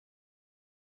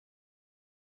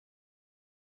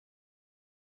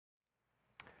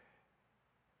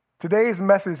Today's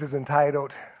message is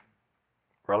entitled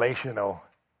Relational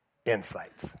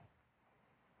Insights.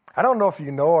 I don't know if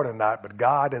you know it or not, but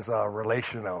God is a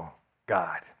relational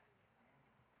God.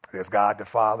 There's God the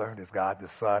Father, there's God the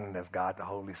Son, and there's God the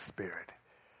Holy Spirit.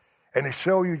 And to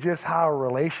show you just how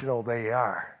relational they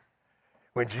are,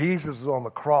 when Jesus was on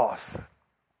the cross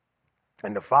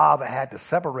and the Father had to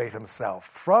separate himself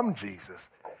from Jesus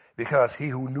because he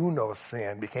who knew no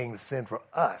sin became sin for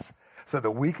us so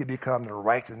that we could become the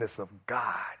righteousness of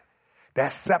God.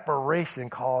 That separation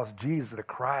caused Jesus to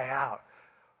cry out,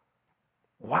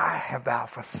 "Why have thou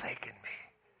forsaken me?"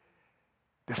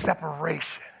 The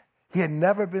separation. He had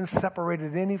never been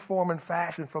separated in any form and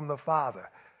fashion from the Father.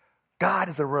 God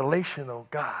is a relational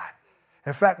God.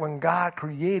 In fact, when God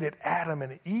created Adam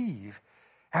and Eve,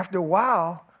 after a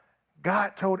while,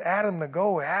 God told Adam to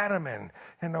go, Adam, and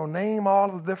name all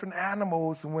the different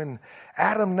animals. And when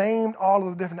Adam named all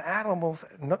of the different animals,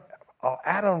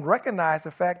 Adam recognized the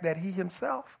fact that he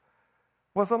himself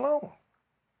was alone.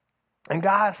 And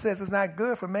God says it's not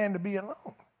good for man to be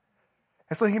alone.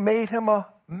 And so he made him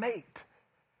a mate.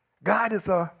 God is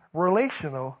a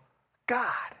relational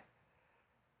God.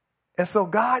 And so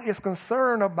God is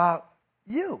concerned about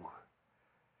you.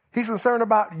 He's concerned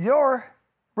about your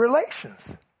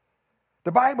relations.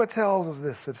 The Bible tells us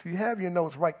this. If you have your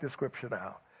notes, write this scripture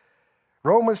down.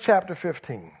 Romans chapter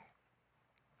 15.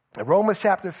 In Romans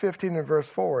chapter 15 and verse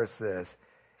 4, it says,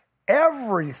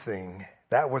 everything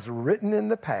that was written in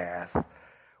the past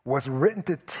was written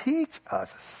to teach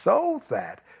us so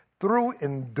that through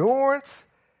endurance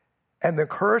and the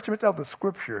encouragement of the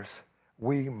scriptures,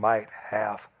 we might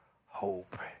have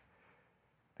hope.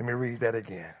 Let me read that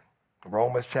again.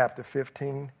 Romans chapter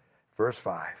 15, verse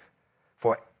 5.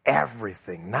 For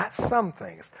everything, not some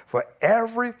things, for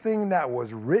everything that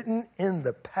was written in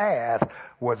the past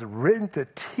was written to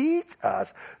teach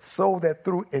us so that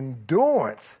through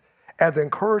endurance and the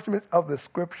encouragement of the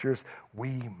scriptures,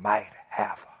 we might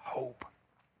have hope.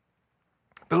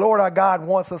 The Lord our God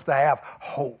wants us to have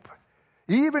hope.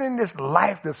 Even in this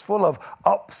life that's full of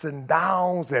ups and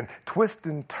downs and twists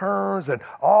and turns and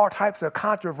all types of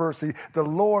controversy, the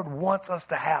Lord wants us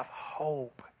to have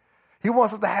hope. He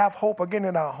wants us to have hope again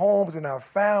in our homes, in our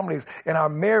families, in our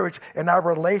marriage, in our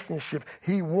relationship.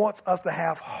 He wants us to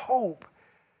have hope.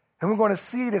 And we're going to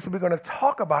see this, and we're going to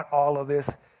talk about all of this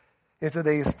in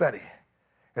today's study.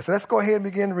 And so let's go ahead and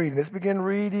begin reading. Let's begin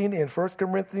reading in 1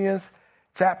 Corinthians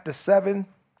chapter 7.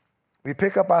 We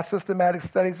pick up our systematic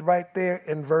studies right there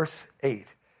in verse 8.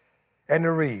 And it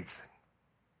reads,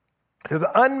 to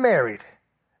the unmarried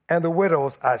and the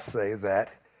widows I say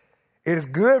that it is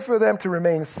good for them to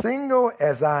remain single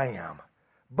as I am.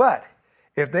 But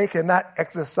if they cannot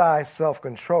exercise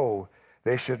self-control,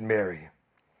 they should marry.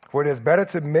 For it is better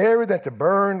to marry than to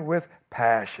burn with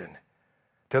passion.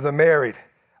 To the married,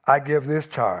 I give this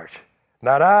charge,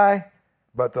 not I,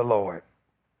 but the Lord.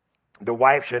 The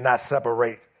wife should not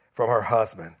separate from her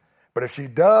husband. But if she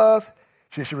does,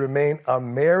 she should remain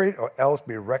unmarried or else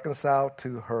be reconciled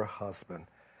to her husband.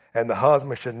 And the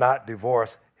husband should not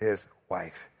divorce his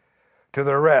wife. To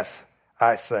the rest,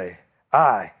 I say,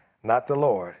 I, not the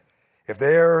Lord. If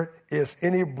there is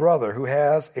any brother who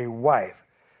has a wife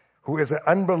who is an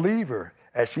unbeliever,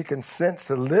 as she consents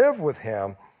to live with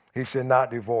him, he should not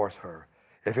divorce her.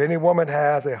 If any woman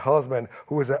has a husband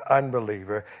who is an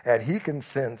unbeliever, and he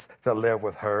consents to live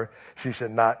with her, she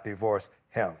should not divorce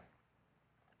him.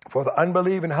 For the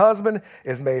unbelieving husband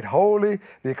is made holy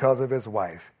because of his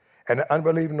wife, and the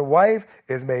unbelieving wife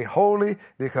is made holy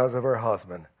because of her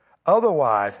husband.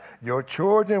 Otherwise, your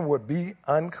children would be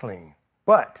unclean.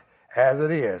 But as it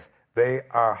is, they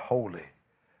are holy.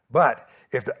 But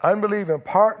if the unbelieving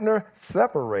partner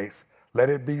separates, let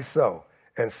it be so.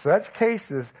 In such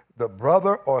cases, the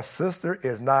brother or sister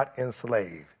is not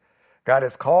enslaved. God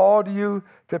has called you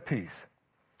to peace.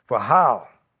 For how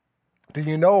do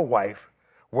you know, wife,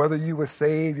 whether you would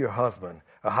save your husband?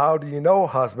 Or how do you know,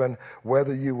 husband,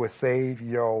 whether you would save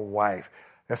your wife?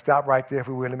 Let's stop right there if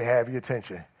we will. Let me have your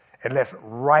attention. And let's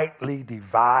rightly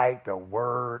divide the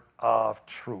word of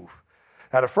truth.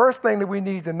 Now, the first thing that we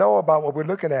need to know about what we're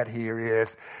looking at here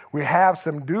is we have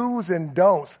some do's and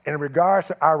don'ts in regards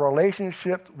to our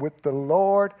relationship with the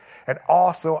Lord and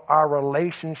also our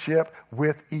relationship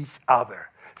with each other.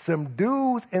 Some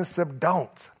do's and some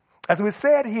don'ts. As we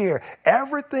said here,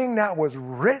 everything that was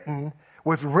written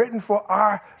for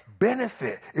our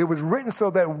benefit. It was written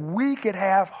so that we could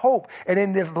have hope. And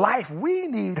in this life, we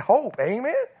need hope.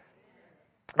 Amen?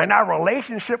 And our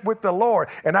relationship with the Lord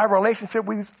and our relationship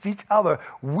with each other,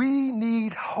 we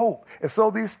need hope. And so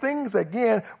these things,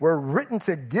 again, were written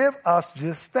to give us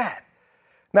just that.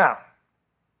 Now,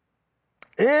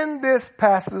 in this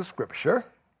passage of Scripture,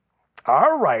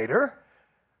 our writer,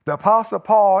 the Apostle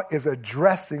Paul, is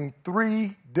addressing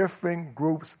three different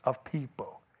groups of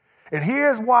people. And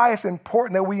here's why it's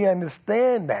important that we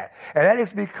understand that. And that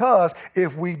is because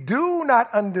if we do not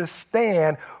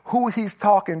understand who he's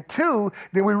talking to,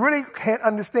 then we really can't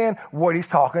understand what he's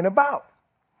talking about.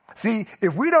 See,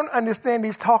 if we don't understand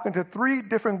he's talking to three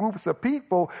different groups of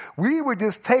people, we would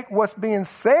just take what's being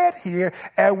said here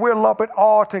and we'll lump it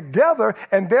all together,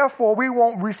 and therefore we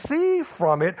won't receive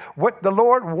from it what the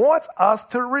Lord wants us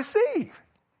to receive.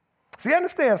 See,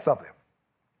 understand something.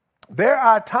 There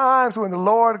are times when the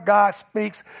Lord God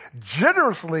speaks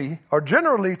generously or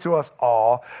generally to us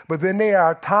all, but then there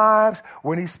are times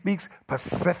when he speaks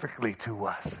specifically to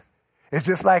us. It's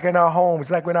just like in our home, it's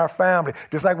like with our family,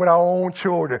 just like with our own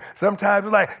children. Sometimes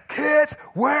we're like, kids,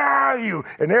 where are you?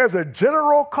 And there's a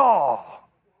general call.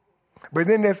 But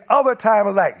then there's other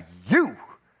times like, you.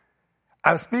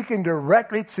 I'm speaking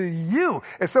directly to you.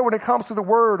 And so when it comes to the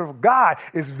word of God,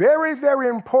 it's very, very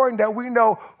important that we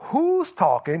know who's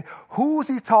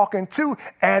he's talking to,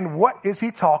 and what is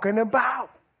he talking about.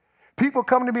 People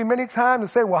come to me many times and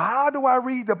say, well, how do I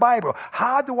read the Bible?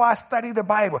 How do I study the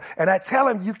Bible? And I tell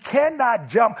them, you cannot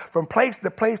jump from place to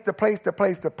place to place to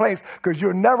place to place, because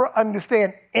you'll never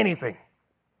understand anything.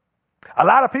 A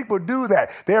lot of people do that.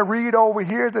 They'll read over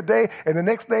here today, and the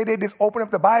next day they just open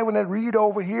up the Bible and they read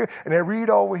over here, and they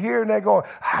read over here, and they're going,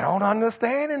 I don't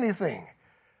understand anything.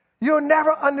 You'll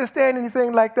never understand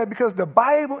anything like that, because the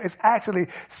Bible is actually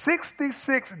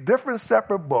 66 different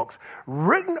separate books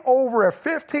written over a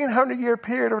 1,500-year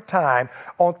period of time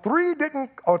on three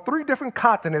different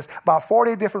continents by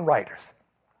 40 different writers.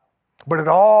 But it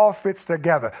all fits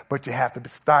together, but you have to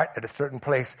start at a certain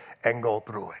place and go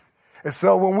through it. And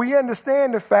so when we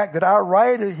understand the fact that our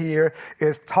writer here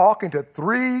is talking to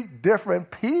three different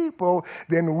people,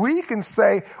 then we can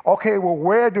say, okay, well,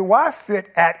 where do I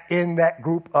fit in that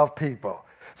group of people?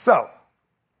 So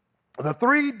the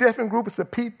three different groups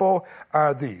of people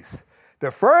are these.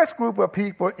 The first group of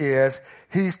people is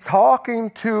he's talking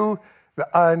to the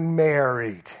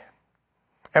unmarried.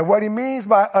 And what he means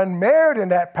by unmarried in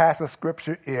that passage of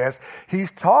Scripture is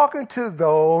he's talking to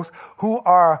those who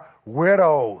are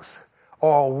widows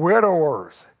or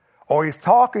widowers, or he's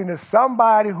talking to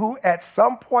somebody who at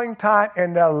some point in time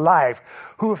in their life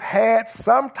who've had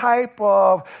some type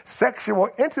of sexual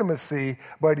intimacy,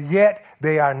 but yet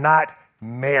they are not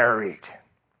married.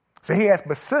 So he has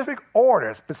specific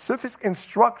orders, specific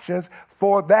instructions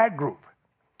for that group.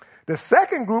 The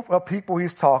second group of people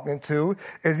he's talking to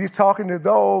is he's talking to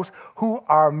those who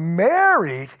are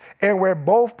married and where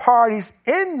both parties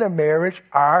in the marriage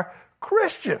are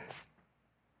Christians.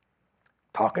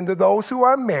 Talking to those who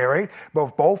are married,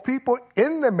 but both people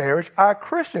in the marriage are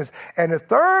Christians. And the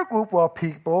third group of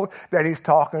people that he's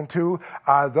talking to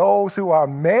are those who are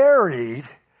married,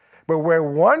 but where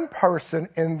one person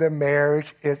in the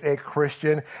marriage is a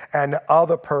Christian and the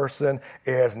other person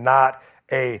is not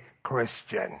a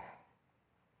Christian.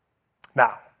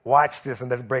 Now, watch this and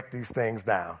let's break these things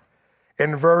down.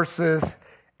 In verses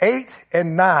 8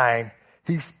 and 9,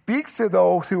 he speaks to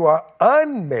those who are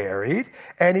unmarried,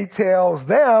 and he tells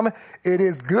them it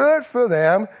is good for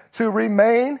them to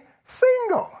remain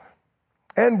single.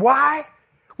 And why?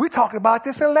 We talked about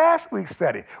this in last week's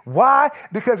study. Why?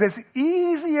 Because it's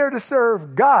easier to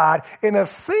serve God in a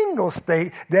single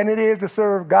state than it is to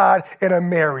serve God in a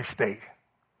married state.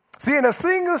 See, in a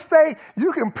single state,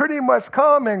 you can pretty much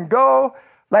come and go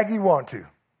like you want to.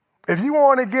 If you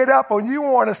want to get up or you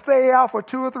want to stay out for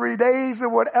 2 or 3 days or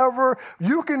whatever,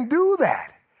 you can do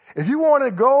that. If you want to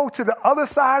go to the other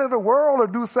side of the world or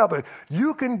do something,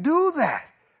 you can do that.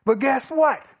 But guess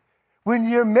what? When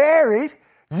you're married,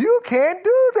 you can't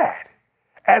do that.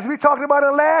 As we talked about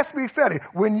in last week's study,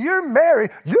 when you're married,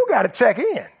 you got to check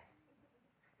in.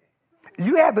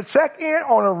 You have to check in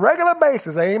on a regular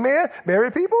basis. Amen?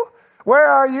 Married people, where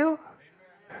are you?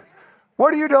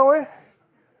 What are you doing?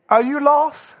 Are you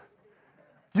lost?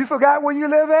 You forgot where you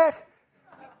live at?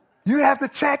 You have to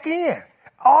check in.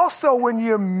 Also, when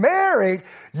you're married,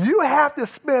 you have to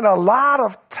spend a lot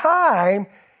of time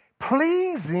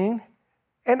pleasing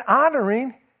and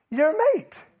honoring your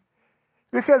mate.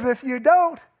 Because if you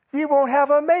don't, you won't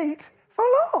have a mate for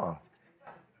long.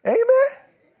 Amen?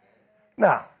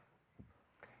 Now,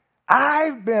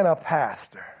 I've been a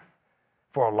pastor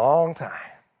for a long time.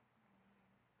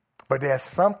 But there's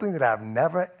something that I've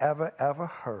never, ever, ever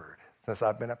heard since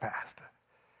I've been a pastor.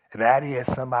 And that is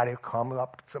somebody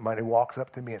walks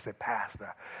up to me and says,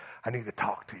 Pastor, I need to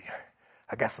talk to you.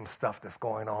 I got some stuff that's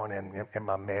going on in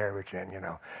my marriage, and,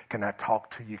 can I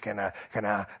talk to you? Can I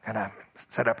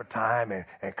set up a time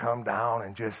and come down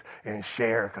and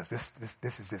share, because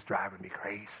this is just driving me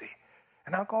crazy.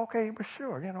 And I'll go, okay, but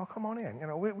sure, come on in.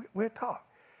 We'll talk.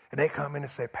 And they come in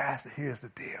and say, Pastor, here's the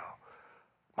deal.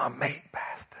 My mate,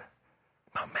 Pastor,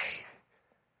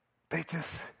 they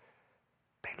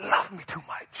love me too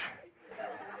much.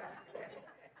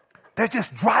 They're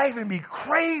just driving me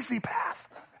crazy, Pastor.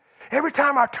 Every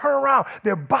time I turn around,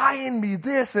 they're buying me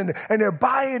this and they're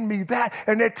buying me that,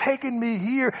 and they're taking me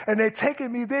here and they're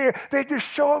taking me there. They're just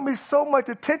showing me so much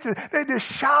attention. They just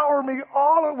shower me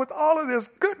with all of this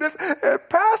goodness. And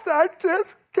Pastor, I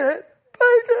just can't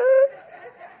take it.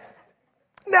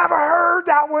 Never heard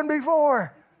that one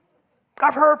before.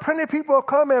 I've heard plenty of people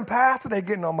come in, Pastor, they're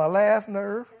getting on my last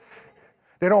nerve.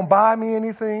 They don't buy me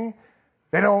anything.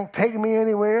 They don't take me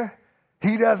anywhere.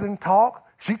 He doesn't talk.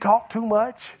 She talks too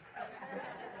much.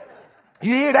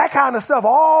 You hear that kind of stuff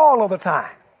all of the time.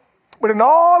 But in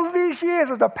all of these years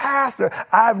as a pastor,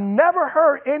 I've never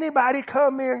heard anybody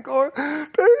come in going, they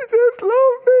just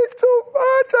love me too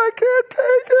much, I can't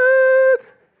take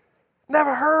it.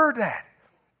 Never heard that.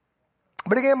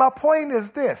 But again, my point is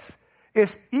this.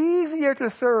 It's easier to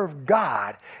serve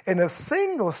God in a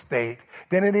single state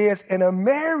than it is in a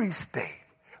married state.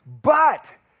 But,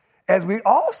 as we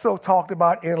also talked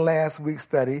about in last week's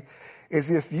study, is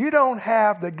if you don't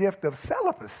have the gift of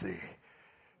celibacy,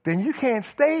 then you can't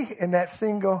stay in that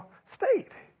single state.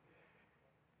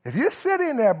 If you're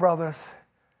sitting there, brothers,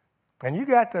 and you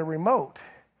got the remote,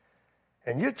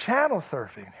 and you're channel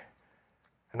surfing,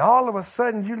 and all of a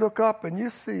sudden you look up and you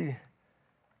see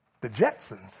the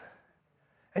Jetsons,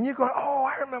 and you're going, oh,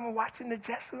 I remember watching the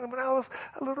Jetsons when I was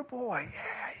a little boy.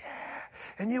 Yeah.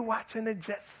 And you're watching the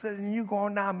Jetsons, and you're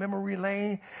going down memory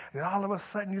lane, and all of a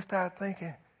sudden you start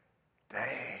thinking,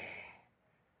 dang,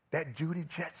 that Judy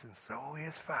Jetson so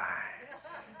is fine.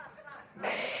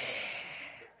 Man,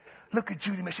 look at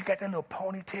Judy, man. She got that little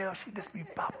ponytail. She just be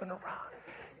bopping around.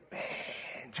 Man,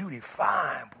 Judy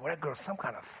fine. Boy, that girl's some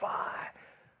kind of fine.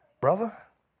 Brother,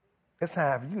 it's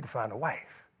time for you to find a wife.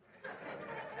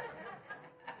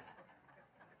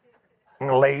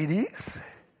 Ladies,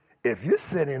 if you're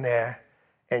sitting there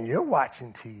and you're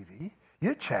watching TV,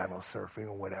 you're channel surfing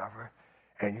or whatever,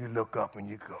 and you look up and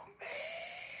you go, man,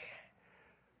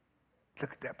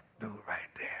 look at that dude right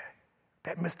there.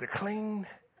 That Mr. Clean.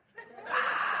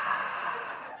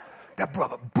 That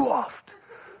brother buffed.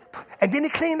 And then he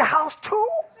cleaned the house too?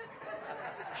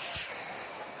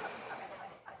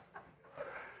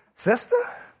 Sister,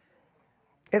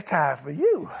 it's time for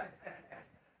you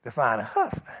to find a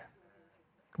husband.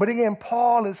 But again,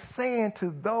 Paul is saying to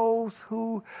those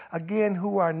who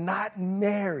are not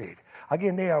married,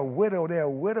 again, they are widowed, they're a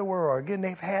widower, or again,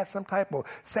 they've had some type of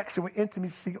sexual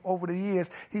intimacy over the years.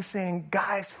 He's saying,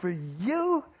 guys, for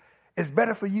you, it's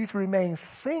better for you to remain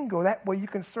single. That way you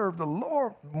can serve the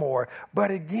Lord more. But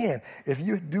again, if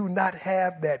you do not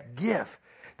have that gift,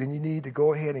 then you need to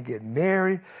go ahead and get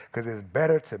married, because it's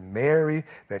better to marry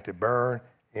than to burn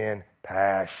in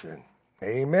passion.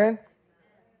 Amen?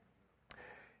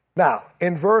 Now,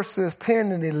 in verses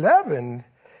 10 and 11,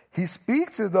 he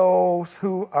speaks to those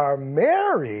who are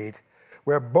married,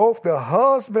 where both the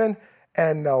husband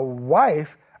and the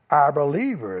wife are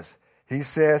believers. He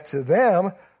says to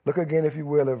them, look again, if you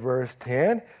will, at verse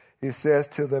 10. He says,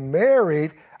 to the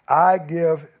married, I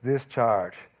give this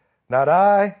charge. Not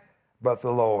I, but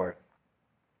the Lord.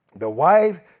 The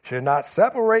wife should not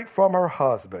separate from her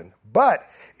husband, but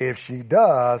if she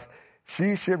does,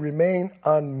 she should remain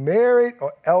unmarried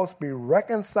or else be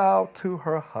reconciled to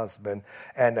her husband,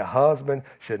 and the husband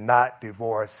should not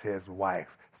divorce his wife.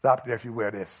 Stop there if you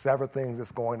will. There's several things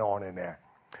that's going on in there.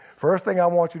 First thing I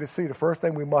want you to see, the first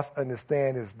thing we must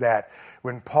understand is that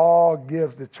when Paul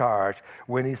gives the charge,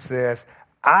 when he says,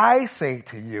 I say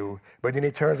to you, but then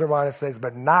he turns around and says,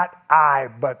 but not I,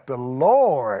 but the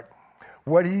Lord.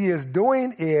 What he is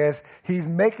doing is he's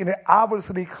making it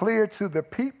obviously clear to the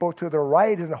people, to the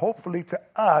writers, and hopefully to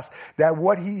us, that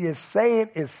what he is saying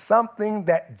is something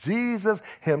that Jesus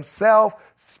himself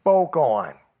spoke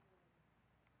on.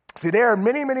 See, there are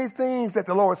many, many things that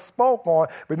the Lord spoke on,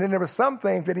 but then there were some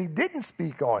things that he didn't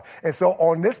speak on. And so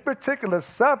on this particular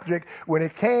subject, when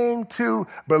it came to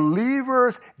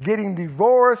believers getting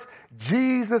divorced,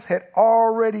 Jesus had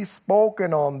already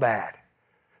spoken on that.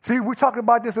 See, we talked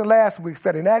about this in last week's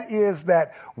study, and that is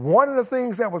that one of the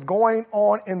things that was going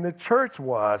on in the church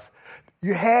was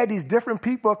you had these different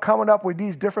people coming up with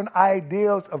these different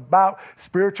ideals about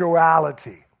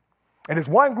spirituality. And this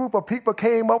one group of people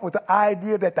came up with the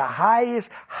idea that the highest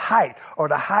height or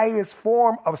the highest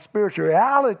form of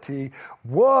spirituality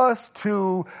was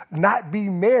to not be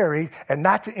married and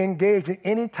not to engage in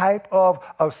any type of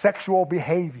sexual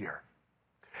behavior.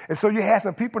 And so you had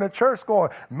some people in the church going,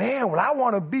 man, well, I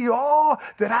want to be all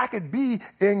that I could be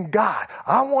in God.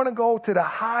 I want to go to the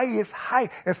highest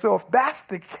height. And so if that's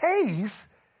the case,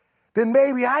 then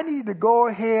maybe I need to go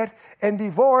ahead and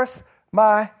divorce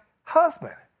my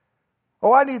husband.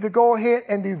 Or I need to go ahead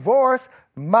and divorce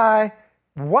my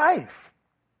wife.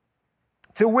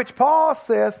 To which Paul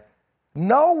says,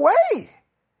 no way.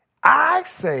 I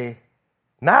say,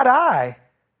 not I,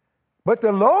 but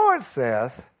the Lord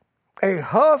says, a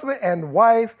husband and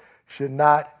wife should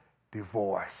not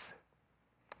divorce.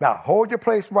 Now, hold your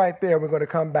place right there. We're going to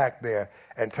come back there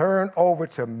and turn over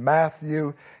to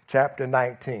Matthew chapter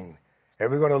 19.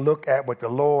 And we're going to look at what the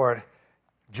Lord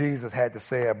Jesus had to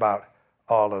say about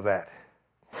all of that.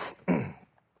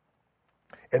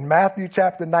 In Matthew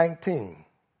chapter 19,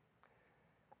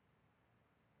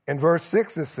 in verse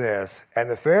 6 it says, and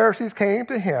the Pharisees came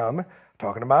to him,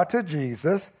 talking about to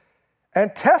Jesus,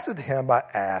 and tested him by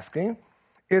asking,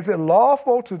 is it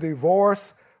lawful to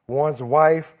divorce one's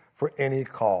wife for any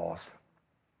cause?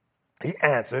 He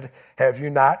answered, have you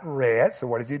not read? So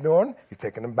what is he doing? He's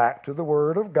taking them back to the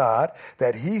word of God,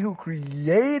 that he who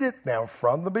created them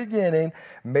from the beginning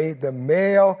made them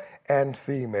male and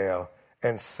female,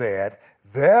 and said,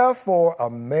 therefore a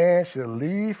man should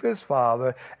leave his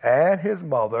father and his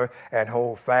mother and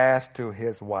hold fast to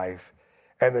his wife,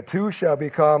 and the two shall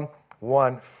become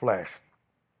one flesh.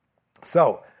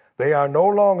 So they are no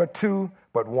longer two,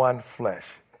 but one flesh.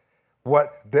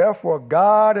 What therefore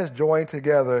God has joined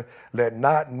together, let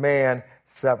not man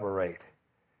separate.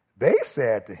 They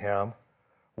said to him,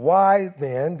 why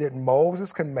then did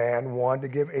Moses command one to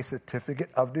give a certificate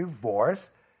of divorce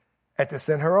and to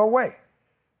send her away?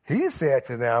 He said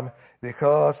to them,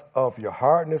 because of your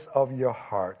hardness of your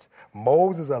hearts,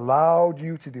 Moses allowed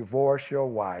you to divorce your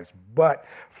wives, but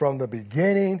from the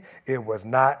beginning it was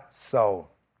not so.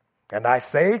 And I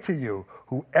say to you,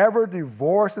 whoever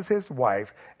divorces his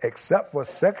wife except for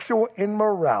sexual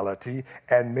immorality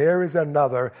and marries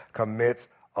another commits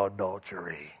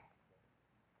adultery.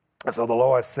 And so the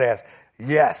Lord says,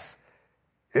 yes,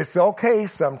 it's okay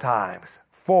sometimes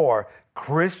for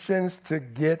Christians to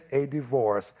get a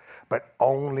divorce, but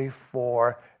only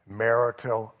for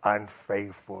marital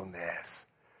unfaithfulness,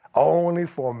 only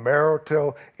for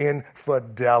marital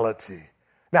infidelity.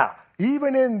 Now,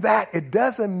 even in that, it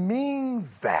doesn't mean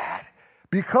that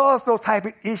because those type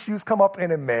of issues come up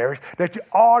in a marriage that you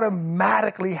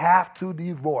automatically have to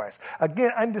divorce.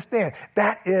 Again, understand,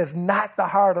 that is not the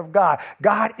heart of God.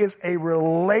 God is a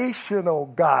relational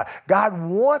God. God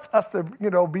wants us to,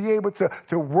 be able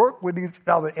to work with each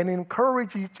other and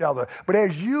encourage each other. But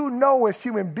as you know, as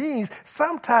human beings,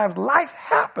 sometimes life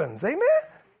happens. Amen?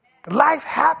 Life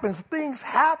happens, things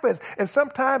happen, and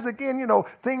sometimes, again,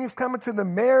 things come into the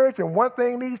marriage, and one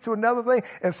thing leads to another thing,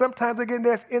 and sometimes, again,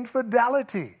 there's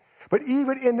infidelity. But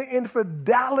even in the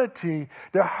infidelity,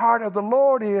 the heart of the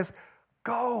Lord is,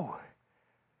 go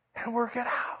and work it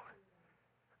out.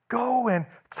 Go and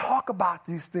talk about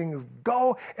these things.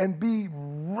 Go and be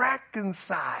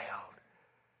reconciled.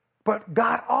 But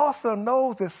God also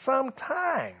knows that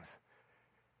sometimes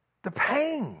the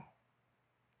pain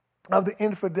of the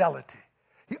infidelity.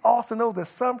 He also knows that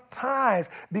sometimes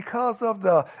because of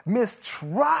the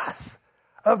mistrust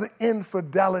of the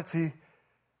infidelity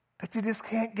that you just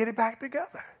can't get it back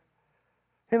together.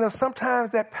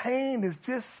 Sometimes that pain is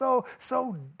just so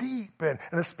deep, and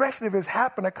especially if it's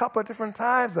happened a couple of different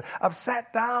times. I've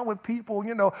sat down with people,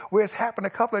 where it's happened a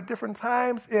couple of different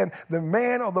times, and the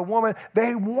man or the woman,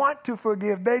 they want to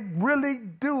forgive. They really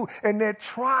do, and they're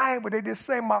trying, but they just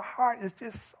say, my heart is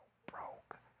just so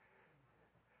broke.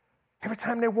 Every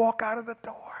time they walk out of the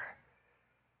door,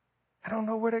 I don't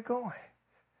know where they're going.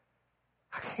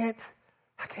 I can't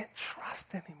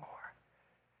trust anymore.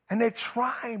 And they're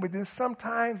trying, but then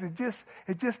sometimes it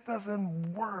just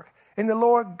doesn't work. And the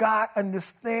Lord God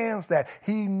understands that.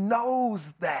 He knows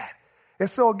that. And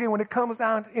so again, when it comes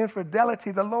down to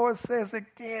infidelity, the Lord says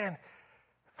again,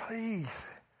 please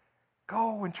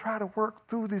go and try to work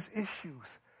through these issues.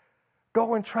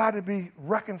 Go and try to be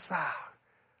reconciled.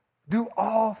 Do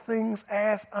all things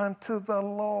as unto the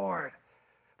Lord.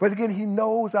 But again, he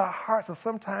knows our hearts. So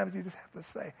sometimes you just have to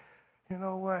say, you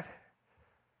know what?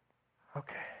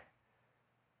 Okay.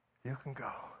 You can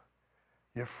go.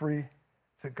 You're free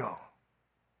to go.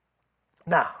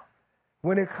 Now,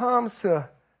 when it comes to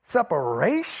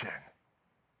separation,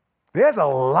 there's a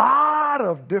lot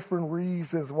of different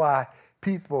reasons why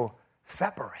people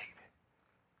separate.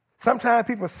 Sometimes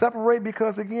people separate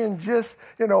because, again, just,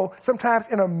 sometimes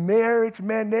in a marriage,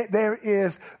 man, there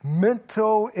is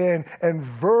mental and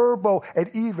verbal and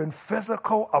even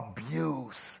physical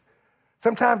abuse.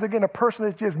 Sometimes, again, a person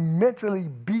is just mentally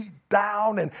beat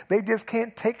down and they just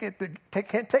can't take it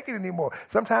anymore.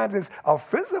 Sometimes it's a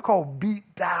physical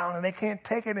beat down and they can't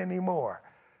take it anymore.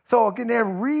 So, again, there are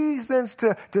reasons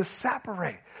to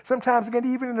separate. Sometimes,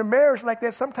 again, even in a marriage like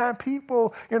that, sometimes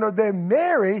people, they're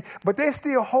married, but they're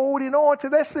still holding on to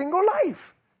their single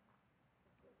life.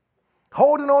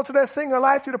 Holding on to their single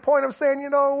life to the point of saying, you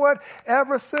know what,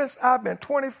 ever since I've been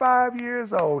 25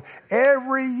 years old,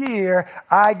 every year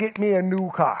I get me a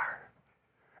new car.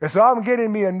 And so I'm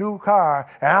getting me a new car,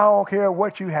 and I don't care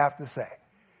what you have to say.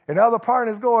 And the other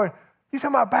partner is going, you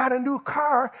talking about buying a new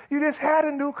car? You just had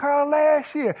a new car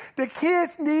last year. The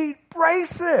kids need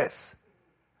braces.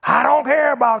 I don't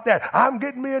care about that. I'm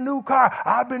getting me a new car.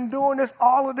 I've been doing this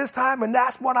all of this time, and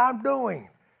that's what I'm doing.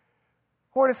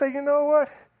 Or they say, you know what?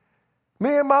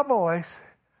 Me and my boys,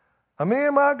 or me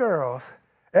and my girls,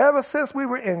 ever since we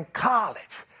were in college,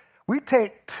 we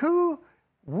take 2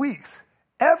 weeks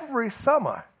every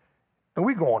summer, and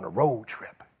we go on a road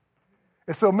trip.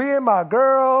 And so me and my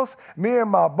girls, me and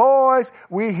my boys,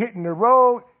 we hitting the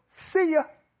road. See ya.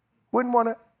 Wouldn't want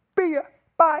to be ya.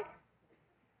 Bye.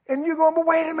 And you're going, but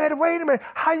wait a minute.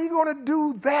 How you going to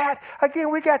do that? Again,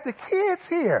 we got the kids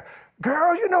here.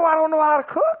 Girl, I don't know how to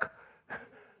cook.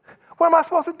 What am I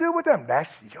supposed to do with them?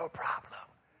 That's your problem.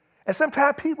 And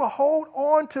sometimes people hold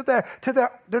on to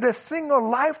their single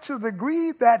life to the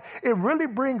degree that it really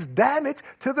brings damage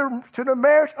to the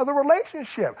marriage or the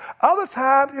relationship. Other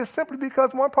times it's simply because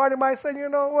one party might say, you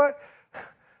know what?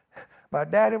 My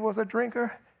daddy was a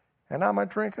drinker, and I'm a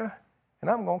drinker, and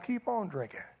I'm going to keep on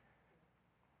drinking.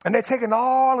 And they're taking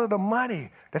all of the money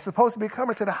that's supposed to be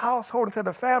coming to the household and to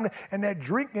the family, and they're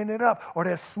drinking it up or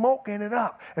they're smoking it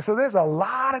up. And so there's a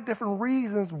lot of different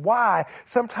reasons why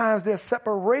sometimes there's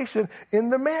separation in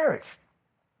the marriage.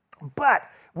 But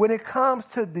when it comes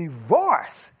to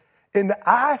divorce, in the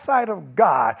eyesight of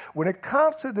God, when it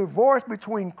comes to divorce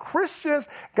between Christians,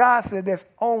 God said there's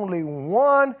only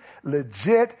one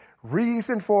legit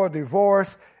reason for a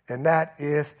divorce, and that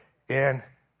is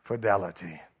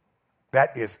infidelity.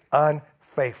 That is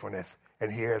unfaithfulness, and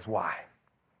here's why.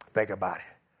 Think about it.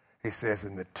 He says,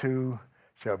 and the two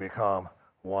shall become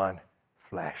one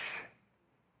flesh.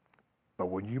 But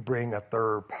when you bring a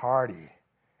third party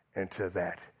into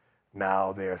that,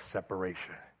 now there's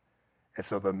separation. And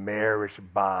so the marriage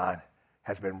bond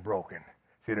has been broken.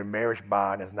 See, the marriage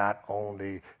bond is not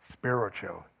only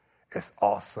spiritual, it's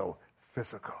also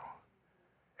physical.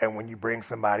 And when you bring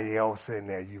somebody else in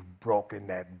there, you've broken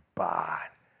that bond.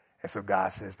 And so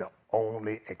God says the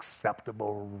only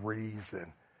acceptable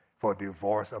reason for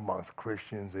divorce amongst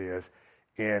Christians is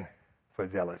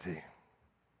infidelity.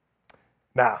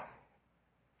 Now,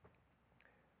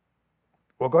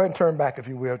 well, go ahead and turn back, if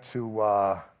you will, to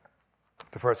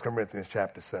 1 Corinthians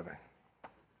chapter 7.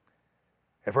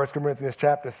 In 1 Corinthians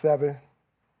chapter 7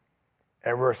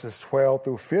 and verses 12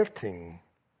 through 15,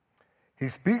 he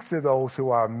speaks to those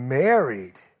who are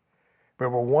married,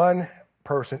 but where one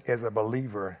person is a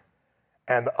believer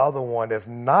and the other one is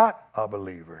not a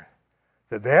believer.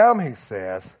 To them, he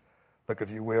says, look, if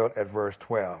you will, at verse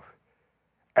 12.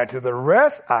 And to the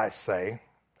rest I say,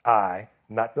 I,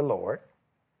 not the Lord,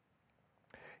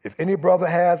 if any brother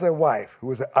has a wife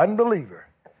who is an unbeliever,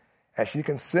 and she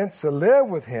consents to live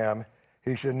with him,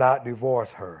 he should not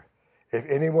divorce her. If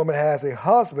any woman has a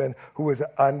husband who is an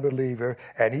unbeliever,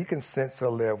 and he consents to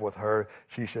live with her,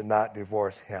 she should not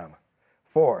divorce him.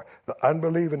 For the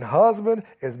unbelieving husband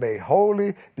is made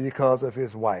holy because of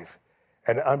his wife,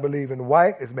 and the unbelieving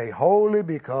wife is made holy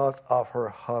because of her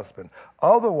husband.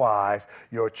 Otherwise,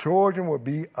 your children will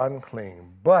be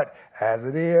unclean. But as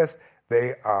it is,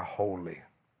 they are holy.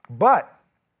 But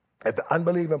if the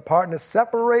unbelieving partner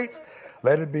separates,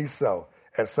 let it be so.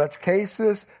 In such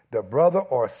cases, the brother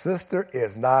or sister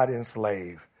is not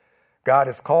enslaved. God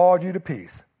has called you to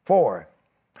peace. For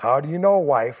how do you know,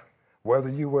 wife, whether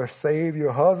you will save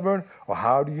your husband, or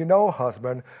how do you know,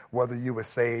 husband, whether you will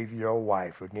save your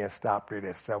wife? Again, stop there.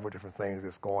 There's several different things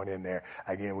that's going in there.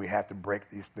 Again, we have to break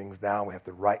these things down. We have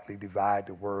to rightly divide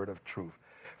the word of truth.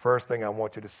 First thing I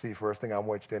want you to see, first thing I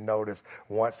want you to notice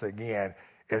once again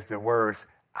is the words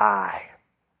I.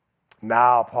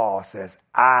 Now Paul says,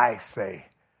 I say,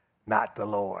 not the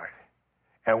Lord.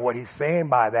 And what he's saying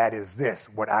by that is this.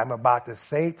 What I'm about to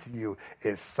say to you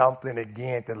is something,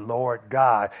 again, the Lord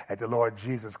God and the Lord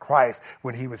Jesus Christ,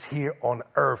 when he was here on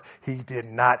earth, he did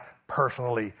not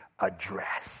personally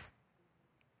address.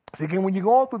 See, again, when you're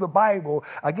going through the Bible,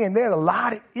 again, there's a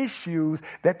lot of issues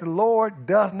that the Lord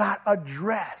does not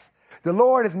address. The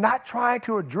Lord is not trying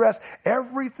to address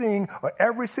everything or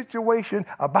every situation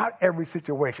about every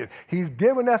situation. He's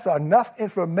given us enough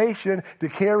information to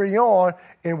carry on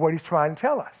in what he's trying to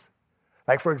tell us.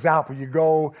 Like, for example, you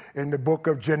go in the book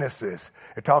of Genesis.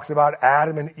 It talks about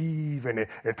Adam and Eve, and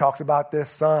it talks about their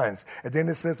sons. And then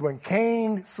it says when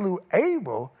Cain slew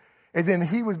Abel, and then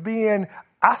he was being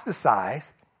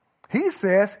ostracized, he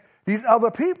says, these other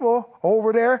people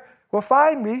over there will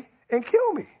find me and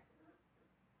kill me.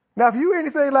 Now, if you're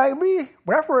anything like me,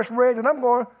 when I first read it, I'm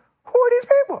going, who are these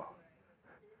people?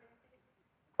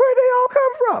 Where did they all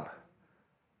come from?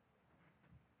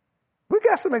 We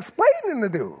got some explaining to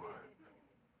do.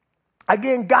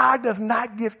 Again, God does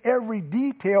not give every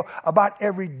detail about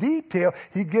every detail.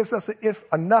 He gives us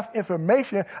enough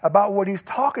information about what he's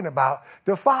talking about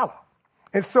to follow.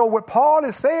 And so what Paul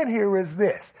is saying here is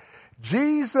this.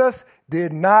 Jesus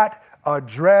did not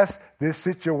address this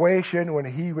situation when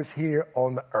he was here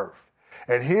on the earth.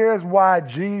 And here's why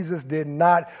Jesus did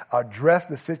not address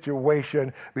the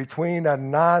situation between a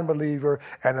non-believer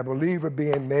and a believer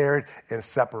being married and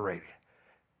separated.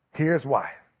 Here's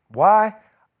why. Why?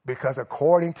 Because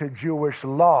according to Jewish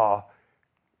law,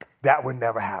 that would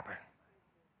never happen.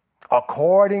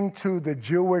 According to the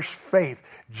Jewish faith,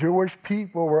 Jewish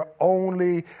people were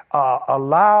only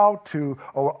allowed to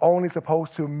or were only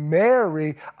supposed to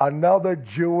marry another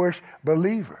Jewish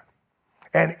believer.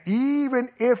 And even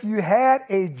if you had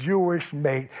a Jewish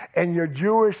mate and your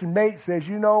Jewish mate says,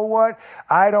 you know what,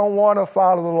 I don't want to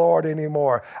follow the Lord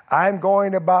anymore, I'm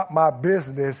going about my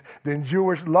business, then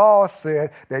Jewish law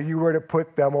said that you were to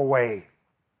put them away.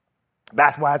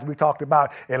 That's why, as we talked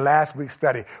about in last week's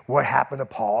study, what happened to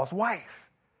Paul's wife.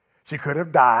 She could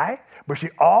have died, but she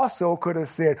also could have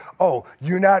said, oh,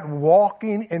 you're not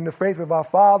walking in the faith of our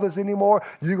fathers anymore.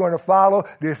 You're going to follow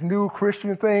this new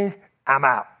Christian thing. I'm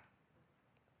out.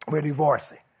 We're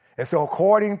divorcing. And so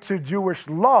according to Jewish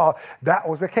law, that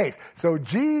was the case. So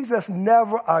Jesus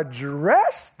never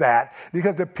addressed that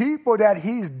because the people that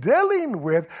he's dealing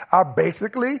with are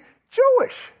basically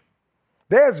Jewish.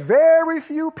 There's very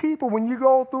few people when you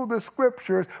go through the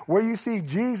scriptures where you see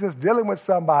Jesus dealing with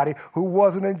somebody who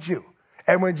wasn't a Jew.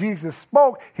 And when Jesus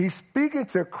spoke, he's speaking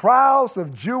to crowds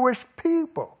of Jewish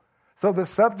people. So the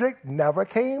subject never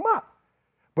came up.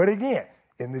 But again,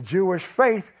 in the Jewish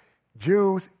faith,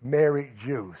 Jews married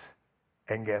Jews.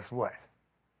 And guess what?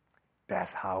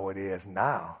 That's how it is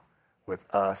now with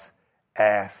us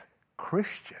as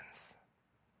Christians.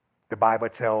 The Bible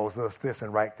tells us this,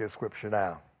 and write this scripture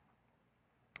down.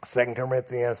 2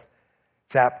 Corinthians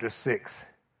chapter 6,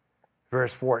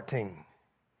 verse 14.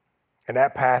 And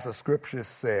that passage of scripture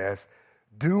says,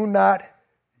 do not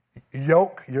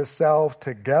yoke yourselves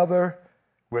together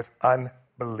with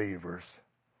unbelievers.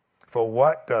 For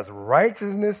what does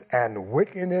righteousness and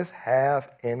wickedness have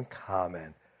in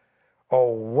common?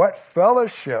 Or what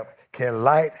fellowship can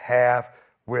light have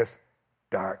with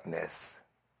darkness?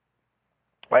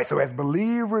 Right, so as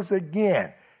believers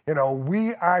again,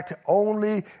 we are to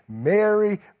only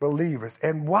marry believers.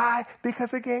 And why?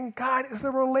 Because, again, God is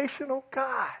a relational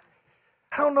God.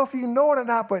 I don't know if you know it or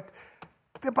not, but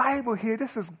the Bible here,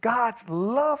 this is God's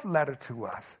love letter to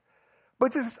us.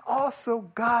 But this is also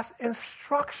God's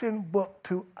instruction book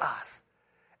to us.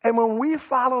 And when we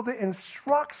follow the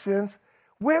instructions,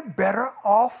 we're better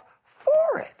off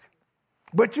for it.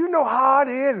 But you know how it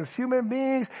is as human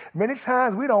beings. Many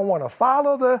times we don't want to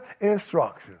follow the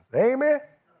instructions. Amen?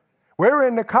 We're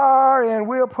in the car and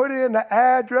we'll put in the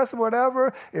address or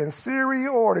whatever in Siri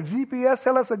or the GPS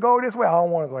tell us to go this way. I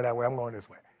don't want to go that way. I'm going this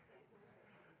way.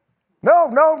 No.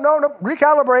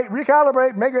 Recalibrate.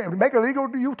 Make a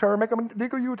legal U-turn. Make a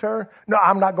legal U-turn. No,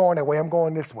 I'm not going that way. I'm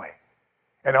going this way.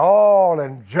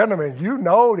 And gentlemen, you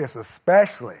know this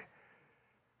especially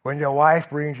when your wife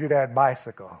brings you that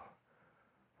bicycle.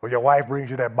 When your wife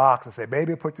brings you that box and say,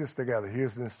 baby, put this together.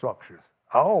 Here's the instructions.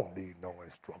 I don't need no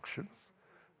instructions.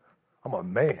 I'm a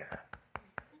man.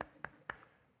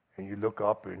 And you look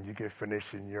up and you get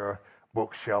finished in your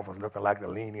bookshelf is looking like the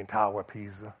Leaning Tower of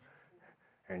Pisa.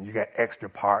 And you got extra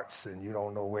parts and you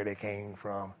don't know where they came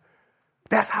from.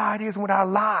 That's how it is with our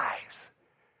lives.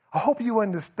 I hope you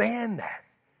understand that.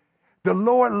 The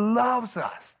Lord loves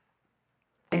us.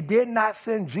 He did not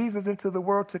send Jesus into the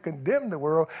world to condemn the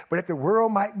world, but that the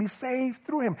world might be saved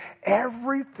through him.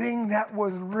 Everything that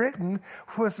was written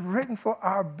for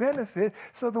our benefit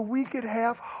so that we could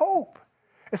have hope.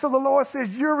 And so the Lord says,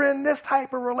 you're in this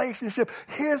type of relationship.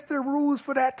 Here's the rules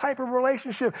for that type of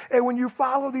relationship. And when you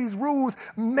follow these rules,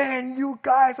 man, you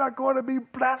guys are going to be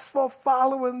blessed for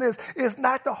following this. It's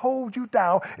not to hold you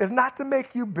down. It's not to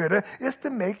make you bitter. It's to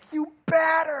make you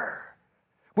better.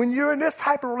 When you're in this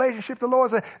type of relationship, the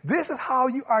Lord says, this is how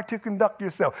you are to conduct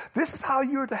yourself. This is how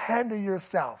you're to handle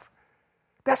yourself.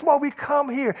 That's why we come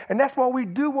here, and that's why we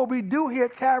do what we do here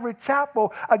at Calvary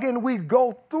Chapel. Again, we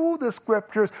go through the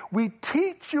scriptures. We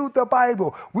teach you the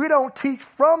Bible. We don't teach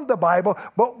from the Bible,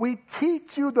 but we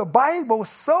teach you the Bible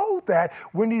so that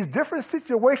when these different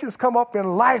situations come up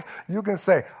in life, you can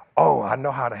say, oh, I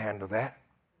know how to handle that.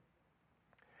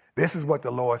 This is what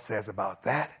the Lord says about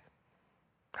that.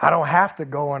 I don't have to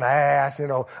go and ask,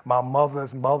 my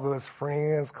mother's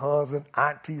friends, cousin,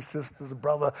 auntie, sisters,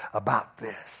 brother about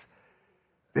this.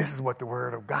 This is what the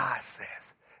Word of God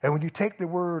says. And when you take the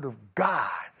Word of God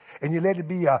and you let it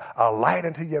be a light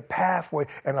unto your pathway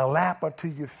and a lamp unto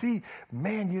your feet,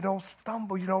 man, you don't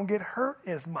stumble. You don't get hurt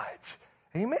as much.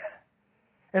 Amen?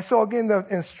 And so, again, the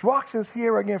instructions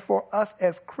here, again, for us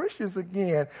as Christians,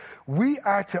 again, we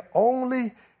are to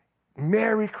only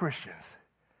marry Christians.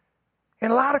 And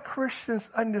a lot of Christians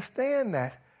understand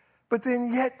that. But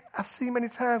then yet, I see many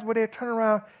times where they turn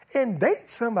around and date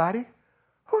somebody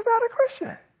who's not a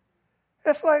Christian.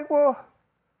 It's like, well,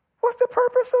 what's the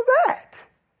purpose of that?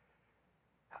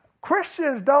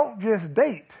 Christians don't just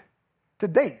date to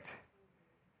date.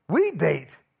 We date,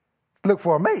 look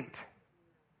for a mate.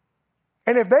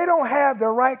 And if they don't have the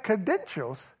right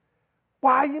credentials,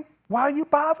 why are you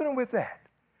bothering with that?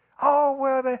 Oh,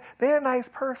 well, they're a nice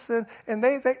person, and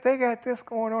they got this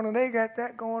going on, and they got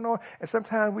that going on. And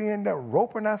sometimes we end up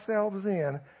roping ourselves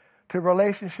in to a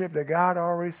relationship that God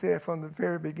already said from the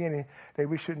very beginning that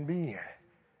we shouldn't be in.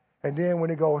 And then when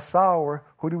it goes sour,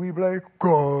 who do we blame?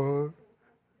 God.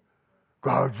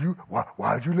 God,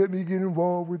 why'd you let me get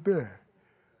involved with that?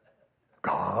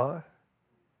 God.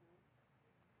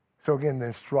 So again, the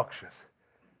instructions.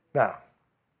 Now,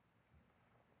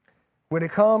 when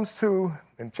it comes to,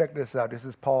 and check this out, this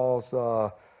is Paul's,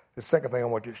 the second thing I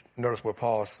want you to notice what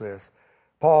Paul says.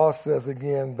 Paul says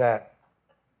again that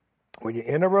when you're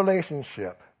in a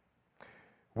relationship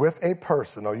with a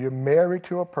person or you're married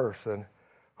to a person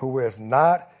who is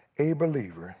not a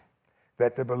believer,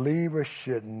 that the believer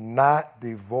should not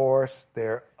divorce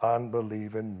their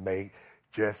unbelieving mate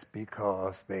just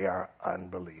because they are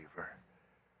unbeliever.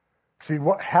 See,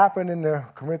 what happened in the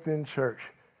Corinthian church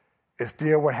is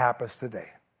still what happens today.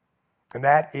 And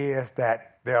that is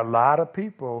that there are a lot of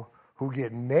people who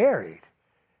get married,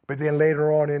 but then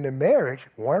later on in the marriage,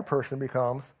 one person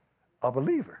becomes a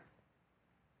believer.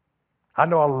 I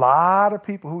know a lot of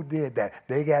people who did that.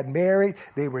 They got married.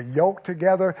 They were yoked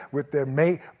together with their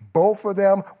mate. Both of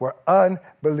them were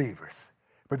unbelievers.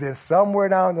 But then somewhere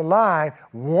down the line,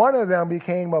 one of them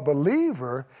became a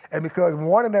believer. And because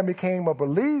one of them became a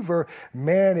believer,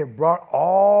 man, it brought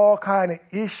all kind of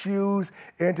issues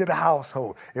into the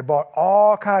household. It brought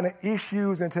all kind of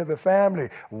issues into the family.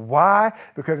 Why?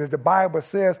 Because as the Bible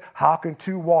says, how can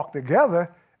two walk together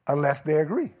unless they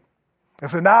agree? And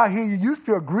so now here you used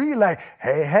to agree like,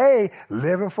 hey,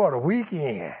 living for the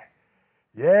weekend.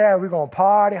 Yeah, we're going to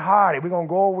party hardy. We're going to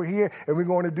go over here and we're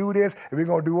going to do this and we're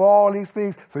going to do all these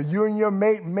things. So you and your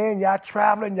mate, man, y'all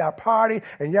traveling, y'all party,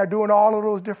 and y'all doing all of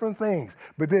those different things.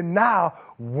 But then now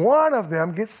one of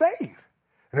them gets saved.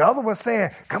 And the other one's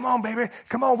saying, come on, baby,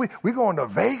 come on. We're going to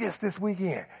Vegas this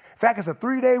weekend. In fact, it's a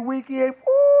 3-day weekend.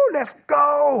 Woo, let's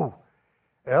go.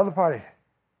 And the other party,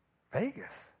 Vegas.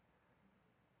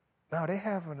 Now, they're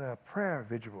having a prayer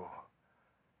vigil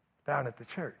down at the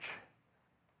church.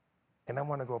 And I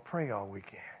want to go pray all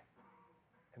weekend.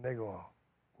 And they go,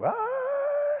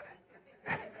 what?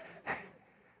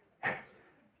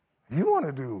 You want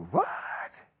to do what?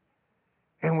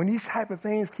 And when these type of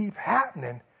things keep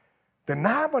happening, the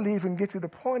non-believer can get to the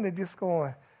point of just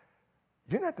going,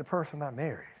 you're not the person I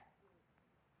married.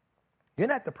 You're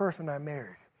not the person I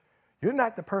married. You're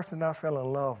not the person I fell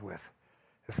in love with.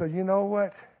 And so you know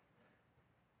what?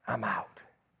 I'm out.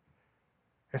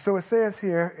 And so it says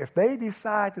here, if they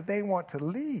decide that they want to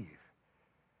leave,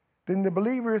 then the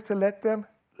believer is to let them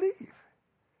leave.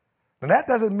 Now, that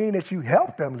doesn't mean that you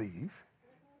help them leave.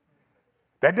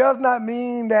 That does not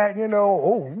mean that,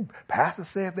 pastor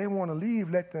said if they want to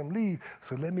leave, let them leave.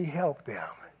 So let me help them.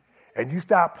 And you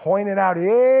start pointing out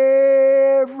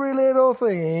every little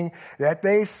thing that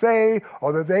they say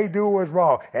or that they do is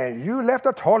wrong. And you left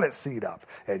a toilet seat up.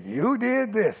 And you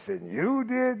did this and you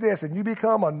did this. And you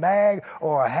become a nag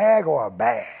or a hag or a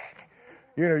bag.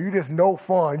 You just no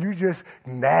fun. You just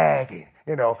nagging.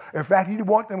 In fact, you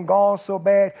want them gone so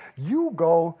bad, you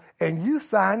go and you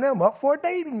sign them up for a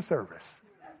dating service.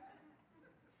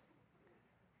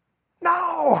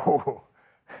 No.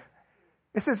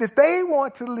 It says if they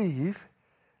want to leave,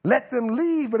 let them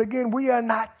leave. But again, we are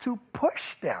not to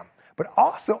push them. But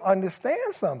also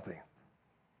understand something.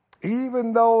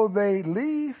 Even though they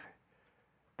leave,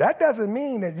 that doesn't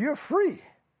mean that you're free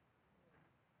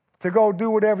to go do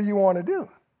whatever you want to do.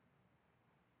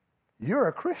 You're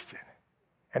a Christian.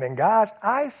 And in God's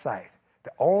eyesight,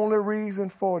 the only reason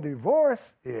for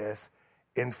divorce is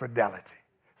infidelity.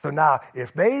 So now,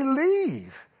 if they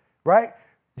leave, right,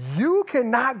 you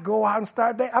cannot go out and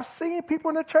start dating. I've seen people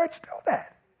in the church do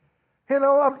that.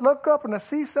 I look up and I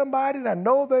see somebody and I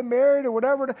know they're married or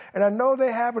whatever, and I know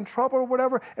they're having trouble or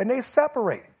whatever, and they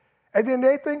separate. And then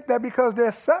they think that because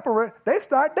they're separate, they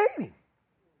start dating.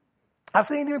 I've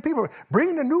seen even people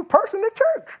bring the new person to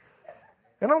church.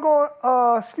 And I'm going,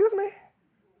 excuse me?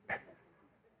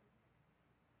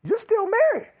 You're still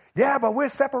married. Yeah, but we're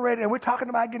separated and we're talking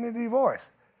about getting a divorce.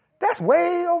 That's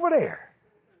way over there.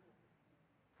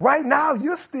 Right now,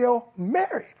 you're still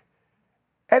married.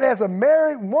 And as a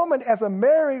married woman, as a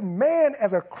married man,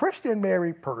 as a Christian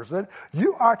married person,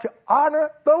 you are to honor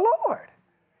the Lord.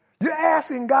 You're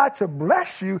asking God to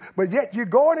bless you, but yet you're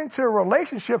going into a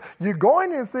relationship, you're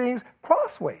going into things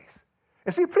crossways.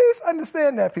 And see, please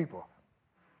understand that, people.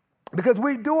 Because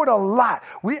we do it a lot.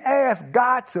 We ask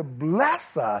God to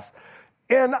bless us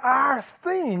in our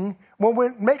thing and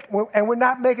we're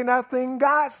not making our thing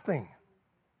God's thing.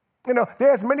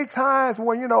 There's many times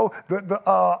when,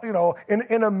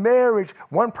 in a marriage,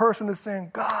 one person is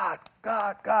saying, God,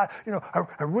 I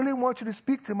really want you to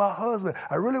speak to my husband.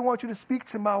 I really want you to speak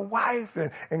to my wife.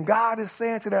 And God is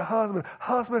saying to their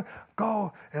husband,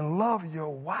 go and love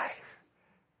your wife.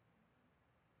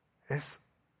 It's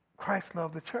Christ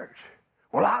loved the church.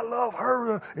 Well, I love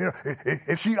her,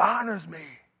 if she honors me.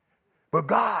 But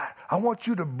God, I want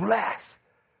you to bless.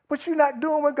 But you're not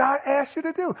doing what God asked you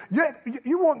to do.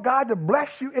 You want God to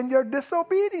bless you in your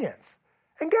disobedience.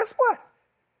 And guess what?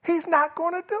 He's not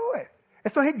going to do it.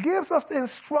 And so he gives us the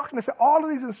instructions. All of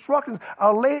these instructions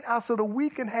are laid out so that we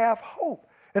can have hope.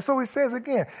 And so he says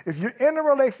again, if you're in a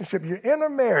relationship, you're in a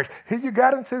marriage, here you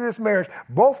got into this marriage,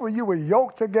 both of you were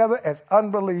yoked together as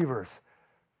unbelievers.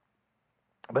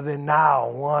 But then now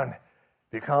one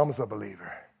becomes a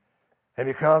believer. And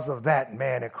because of that,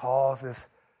 man, it causes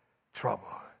trouble.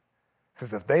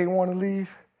 Says if they want to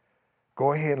leave,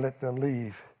 go ahead and let them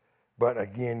leave. But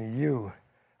again, you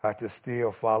are to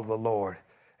still follow the Lord.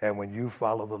 And when you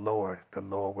follow the Lord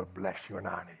will bless you and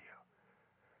honor you.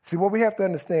 See, what we have to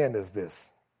understand is this,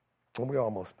 and we're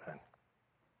almost done.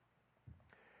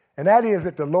 And that is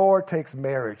that the Lord takes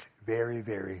marriage very,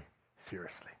 very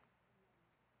seriously.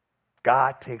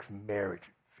 God takes marriage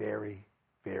very,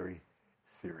 very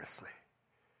seriously.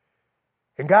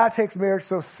 And God takes marriage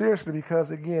so seriously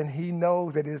because, again, he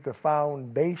knows that it is the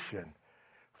foundation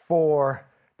for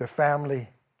the family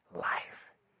life.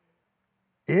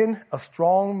 In a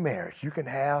strong marriage, you can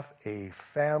have a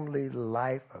family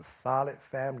life, a solid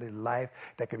family life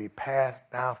that can be passed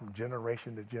down from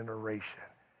generation to generation.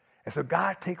 And so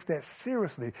God takes that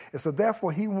seriously. And so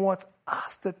therefore, he wants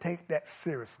us to take that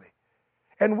seriously.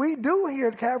 And we do here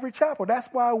at Calvary Chapel. That's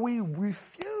why we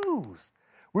refuse.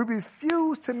 We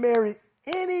refuse to marry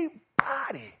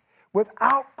anybody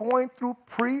without going through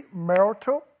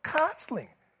premarital counseling.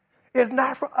 It's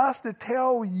not for us to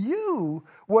tell you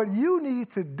what you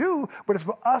need to do, but it's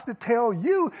for us to tell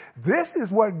you this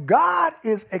is what God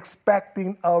is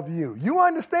expecting of you. You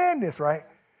understand this, right?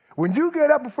 When you get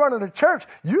up in front of the church,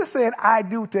 you're saying, I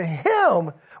do to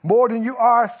him more than you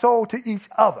are so to each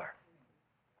other.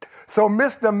 So,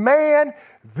 Mr. Man,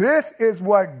 this is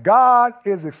what God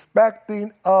is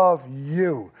expecting of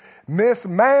you. Miss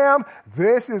Ma'am,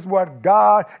 this is what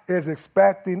God is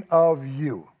expecting of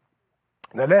you.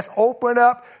 Now, let's open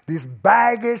up this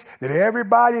baggage that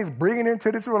everybody is bringing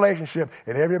into this relationship,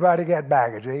 and everybody got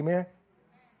baggage, amen?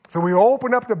 So we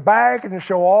open up the bag and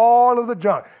show all of the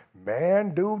junk.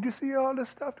 Man, dude, you see all this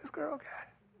stuff this girl got?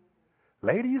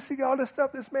 Lady, you see all this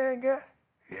stuff this man got?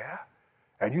 Yeah.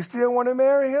 And you still want to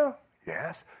marry him?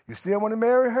 Yes. You still want to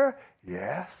marry her?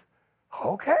 Yes.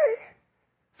 Okay.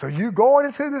 So you going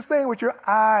into this thing with your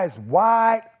eyes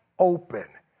wide open.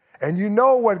 And you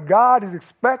know what God is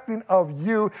expecting of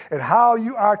you and how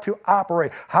you are to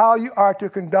operate, how you are to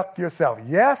conduct yourself.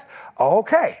 Yes?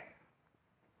 Okay.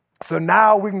 So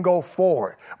now we can go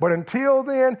forward. But until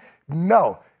then,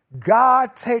 no.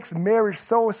 God takes marriage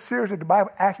so seriously. The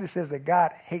Bible actually says that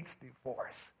God hates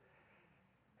divorce.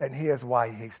 And here's why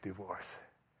he hates divorce.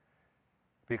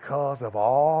 Because of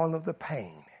all of the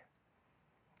pain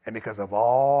and because of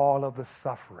all of the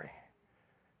suffering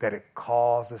that it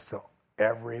causes to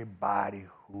everybody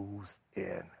who's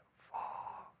involved.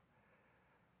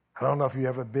 I don't know if you've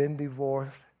ever been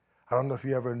divorced. I don't know if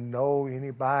you ever know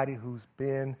anybody who's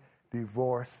been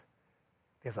divorced.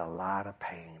 There's a lot of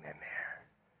pain in there.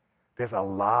 There's a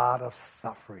lot of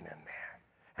suffering in there.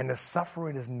 And the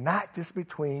suffering is not just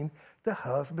between the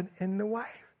husband and the wife.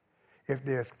 If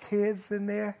there's kids in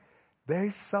there,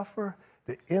 they suffer.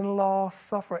 The in-laws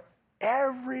suffer.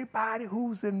 Everybody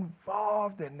who's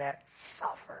involved in that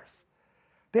suffers.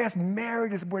 There's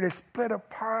marriages where they split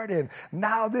apart, and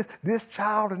now this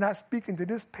child is not speaking to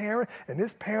this parent, and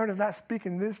this parent is not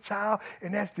speaking to this child,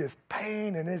 and that's just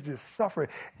pain, and it's just suffering.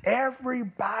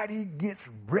 Everybody gets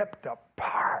ripped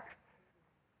apart.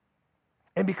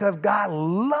 And because God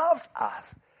loves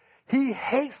us, he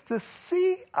hates to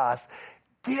see us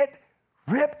get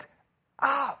ripped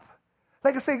up.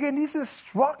 Like I say again, these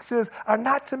instructions are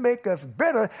not to make us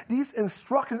better. These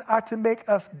instructions are to make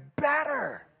us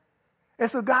better. And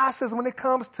so God says when it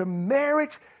comes to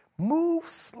marriage, move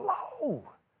slow.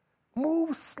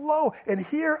 Move slow. And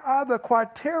here are the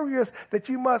criteria that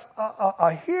you must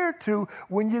adhere to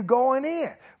when you're going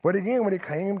in. But again, when it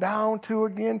came down to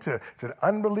the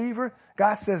unbeliever,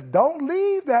 God says, don't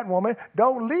leave that woman,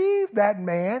 don't leave that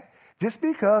man just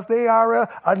because they are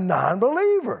a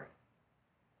non-believer.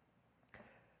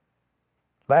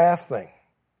 Last thing,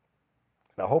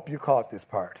 and I hope you caught this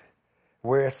part,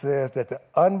 where it says that the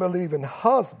unbelieving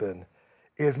husband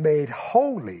is made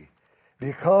holy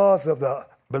because of the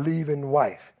believing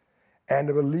wife. And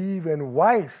the believing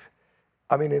wife,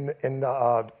 in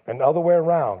the other way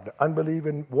around, the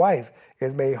unbelieving wife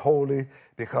is made holy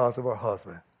because of her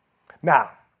husband.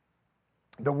 Now,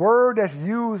 the word that's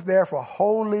used there for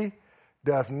holy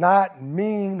does not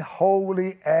mean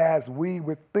holy as we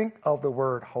would think of the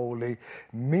word holy,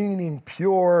 meaning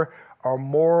pure or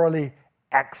morally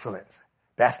excellent.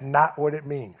 That's not what it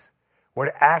means. What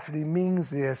it actually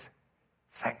means is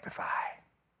sanctified.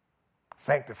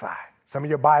 Sanctified. Some of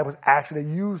your Bibles actually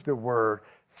use the word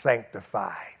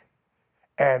sanctified.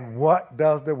 And what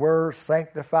does the word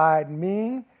sanctified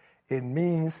mean? It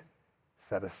means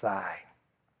set aside,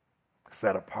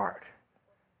 set apart.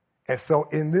 And so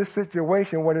in this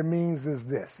situation, what it means is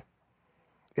this.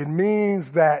 It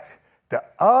means that the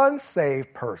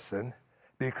unsaved person,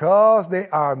 because they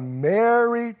are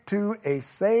married to a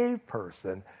saved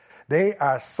person, they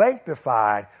are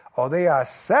sanctified or they are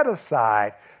set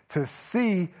aside to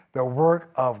see the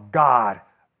work of God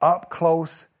up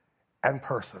close and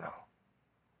personal.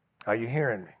 Are you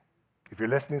hearing me? If you're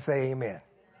listening, say amen.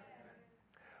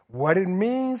 What it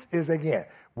means is, again,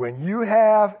 when you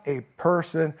have a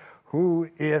person who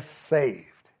is saved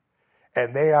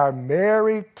and they are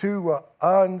married to an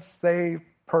unsaved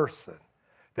person,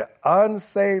 the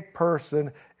unsaved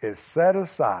person is set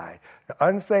aside. The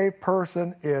unsaved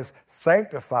person is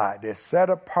sanctified. They're set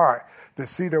apart to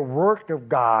see the work of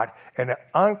God in an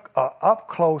up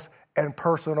close and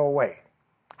personal way.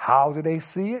 How do they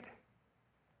see it?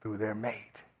 Through their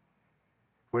mate.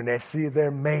 When they see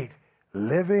their mate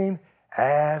living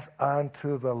as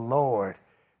unto the Lord,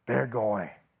 they're going,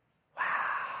 wow,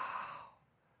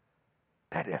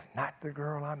 that is not the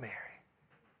girl I married.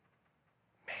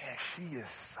 Man, she is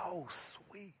so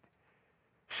sweet.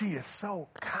 She is so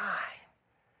kind.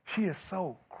 She is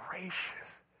so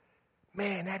gracious.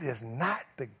 Man, that is not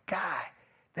the guy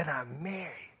that I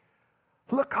married.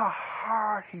 Look how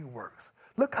hard he works.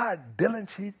 Look how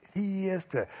diligent he is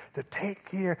to take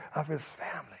care of his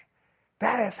family.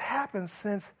 That has happened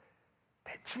since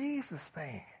that Jesus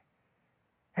thing.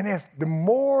 And as the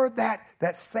more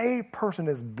that saved person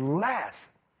is blessed,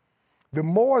 the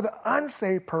more the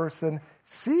unsaved person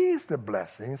sees the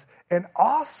blessings and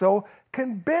also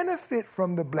can benefit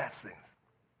from the blessings.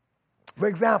 For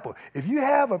example, if you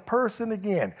have a person,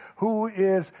 again, who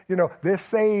is, they're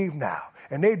saved now,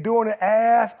 and they're doing it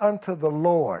as unto the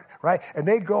Lord, right? And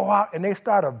they go out and they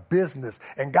start a business,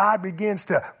 and God begins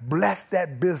to bless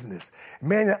that business.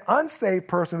 Man, an unsaved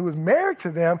person who is married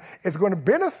to them is going to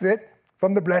benefit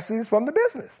from the blessings from the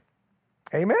business.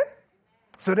 Amen?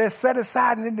 So they're set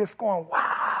aside, and then they're going,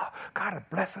 wow, God is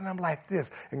blessing them like this,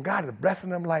 and God is blessing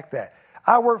them like that.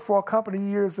 I worked for a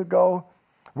company years ago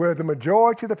where the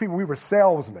majority of the people, we were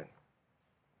salesmen,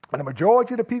 and the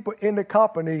majority of the people in the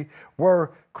company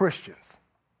were Christians.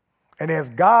 And as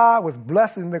God was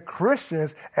blessing the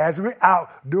Christians as we were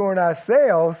out doing our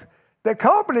sales, the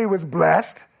company was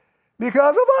blessed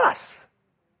because of us.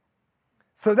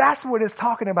 So that's what it's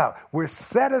talking about. We're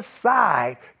set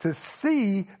aside to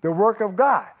see the work of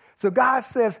God. So God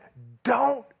says,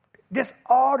 don't just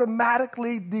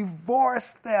automatically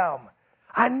divorce them.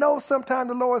 I know sometimes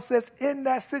the Lord says in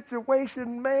that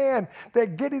situation, man, they're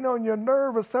getting on your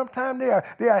nerve, or sometimes they are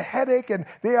a headache and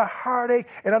they are heartache,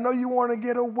 and I know you want to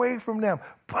get away from them.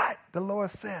 But the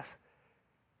Lord says,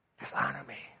 just honor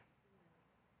me.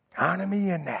 Honor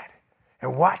me in that.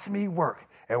 And watch me work.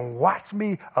 And watch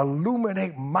me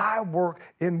illuminate my work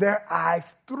in their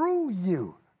eyes through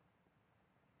you.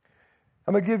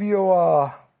 I'm going to give you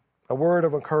a word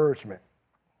of encouragement.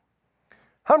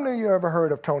 How many of you ever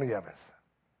heard of Tony Evans?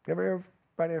 Everybody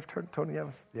ever heard of Tony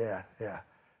Evans? Yeah.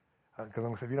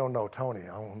 Because if you don't know Tony, I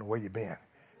don't know where you've been.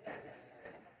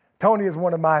 Tony is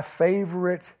one of my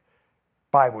favorite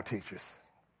Bible teachers.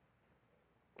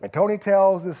 And Tony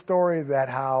tells this story that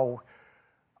how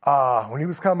when he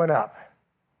was coming up,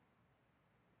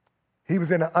 he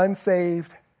was in an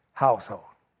unsaved household.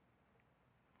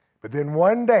 But then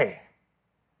one day,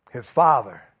 his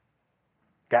father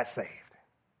got saved.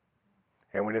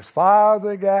 And when his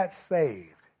father got saved,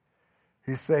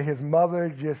 he said his mother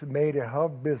just made it her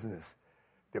business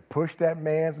to push that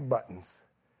man's buttons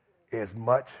as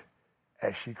much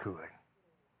as she could.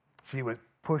 She was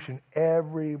pushing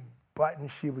every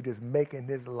button. She was just making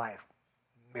his life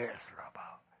miserable.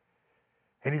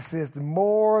 And he says the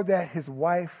more that his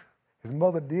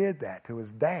mother did that to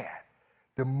his dad,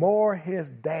 the more his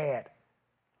dad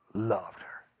loved her.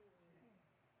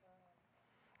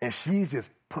 And she's just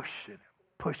pushing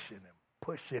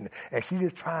him. And she's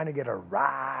just trying to get a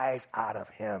rise out of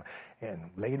him. And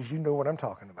ladies, you know what I'm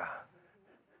talking about.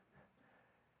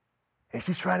 And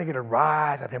she's trying to get a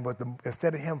rise out of him, but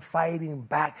instead of him fighting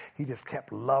back, he just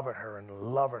kept loving her,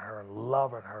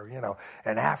 you know.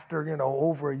 And after,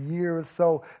 over a year or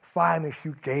so, finally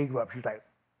she gave up. She's like,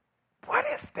 what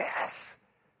is this?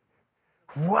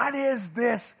 What is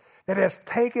this that has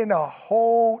taken a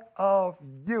hold of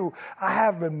you? I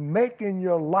have been making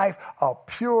your life a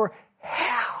pure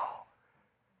hell.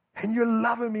 And you're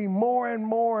loving me more and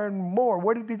more and more.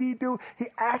 What did he do? He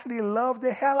actually loved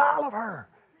the hell out of her.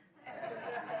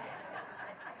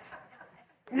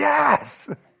 Yes.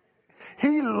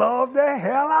 He loved the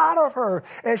hell out of her.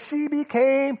 And she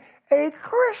became a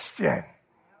Christian.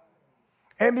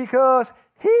 And because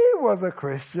he was a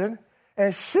Christian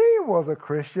and she was a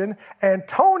Christian and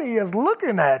Tony is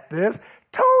looking at this,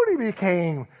 Tony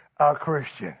became a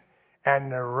Christian. And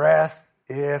the rest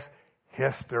is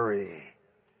history.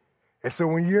 And so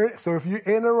if you're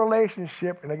in a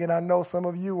relationship, and again, I know some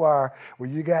of you are, where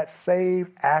you got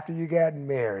saved after you got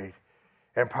married,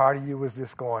 and part of you was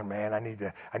just going, man, I need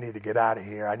to get out of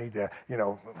here. I need to,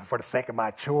 for the sake of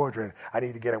my children, I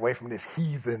need to get away from this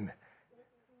heathen.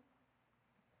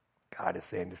 God is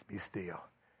saying, just be still.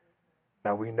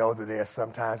 Now, we know that there's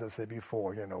sometimes, as I said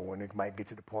before, when it might get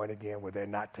to the point again where they're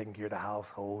not taking care of the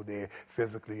household, they're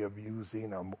physically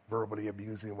abusing or verbally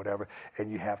abusing, whatever, and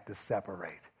you have to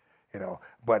separate,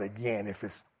 But again, if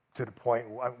it's to the point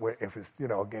where if it's,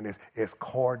 again, it's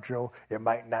cordial, it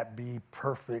might not be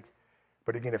perfect.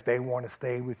 But again, if they want to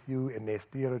stay with you and they're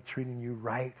still treating you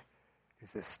right, he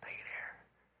says, stay there.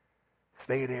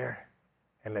 Stay there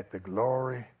and let the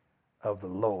glory of the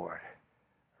Lord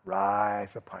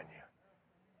rise upon you.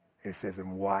 And it says,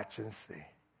 and watch and see.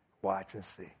 Watch and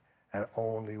see. And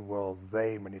only will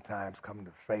they many times come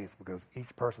to faith, because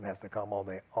each person has to come on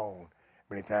their own.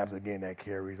 Many times, again, that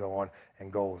carries on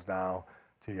and goes down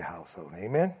to your household.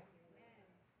 Amen?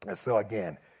 And so,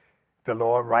 again, the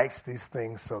Lord writes these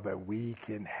things so that we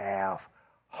can have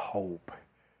hope.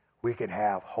 We can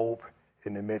have hope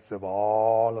in the midst of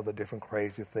all of the different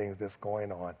crazy things that's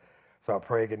going on. So I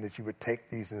pray again that you would take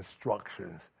these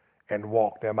instructions and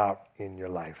walk them out in your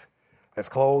life. Let's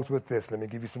close with this. Let me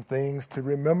give you some things to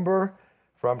remember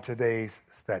from today's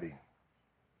study.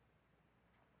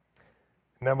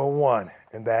 Number one,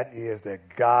 and that is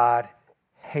that God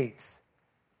hates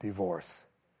divorce.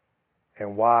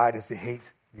 And why does he hate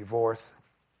divorce?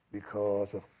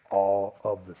 Because of all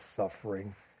of the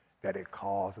suffering that it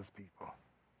causes people.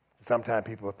 Sometimes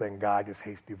people think God just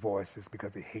hates divorce just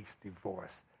because he hates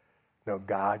divorce. No,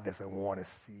 God doesn't want to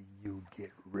see you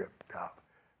get ripped up.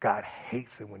 God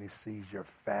hates it when he sees your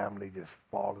family just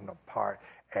falling apart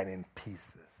and in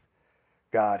pieces.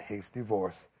 God hates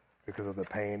divorce because of the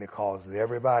pain it causes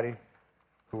everybody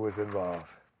who is involved.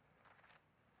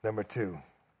 Number two,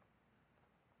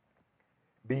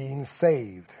 being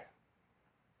saved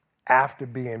after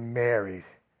being married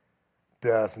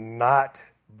does not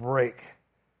break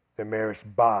the marriage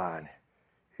bond.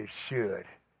 It should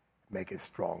make it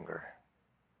stronger.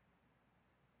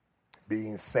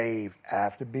 Being saved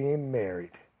after being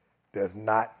married does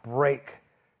not break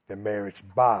the marriage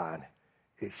bond.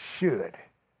 It should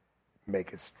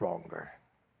make it stronger.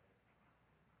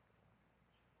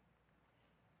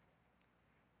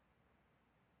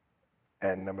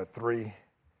 And number 3,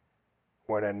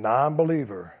 when a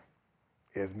non-believer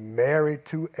is married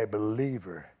to a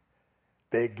believer,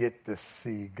 they get to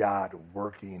see God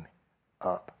working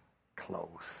up close.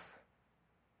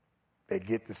 They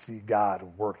get to see God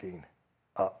working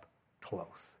up close.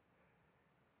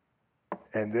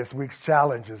 And this week's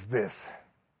challenge is this.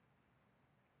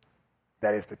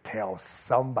 That is to tell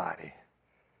somebody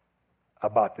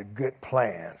about the good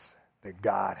plans that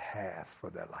God has for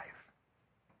their life.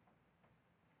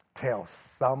 Tell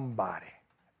somebody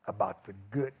about the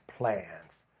good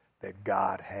plans that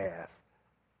God has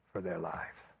for their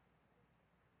lives.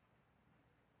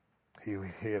 He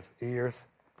hears ears,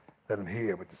 let him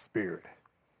hear what the Spirit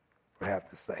would have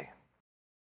to say.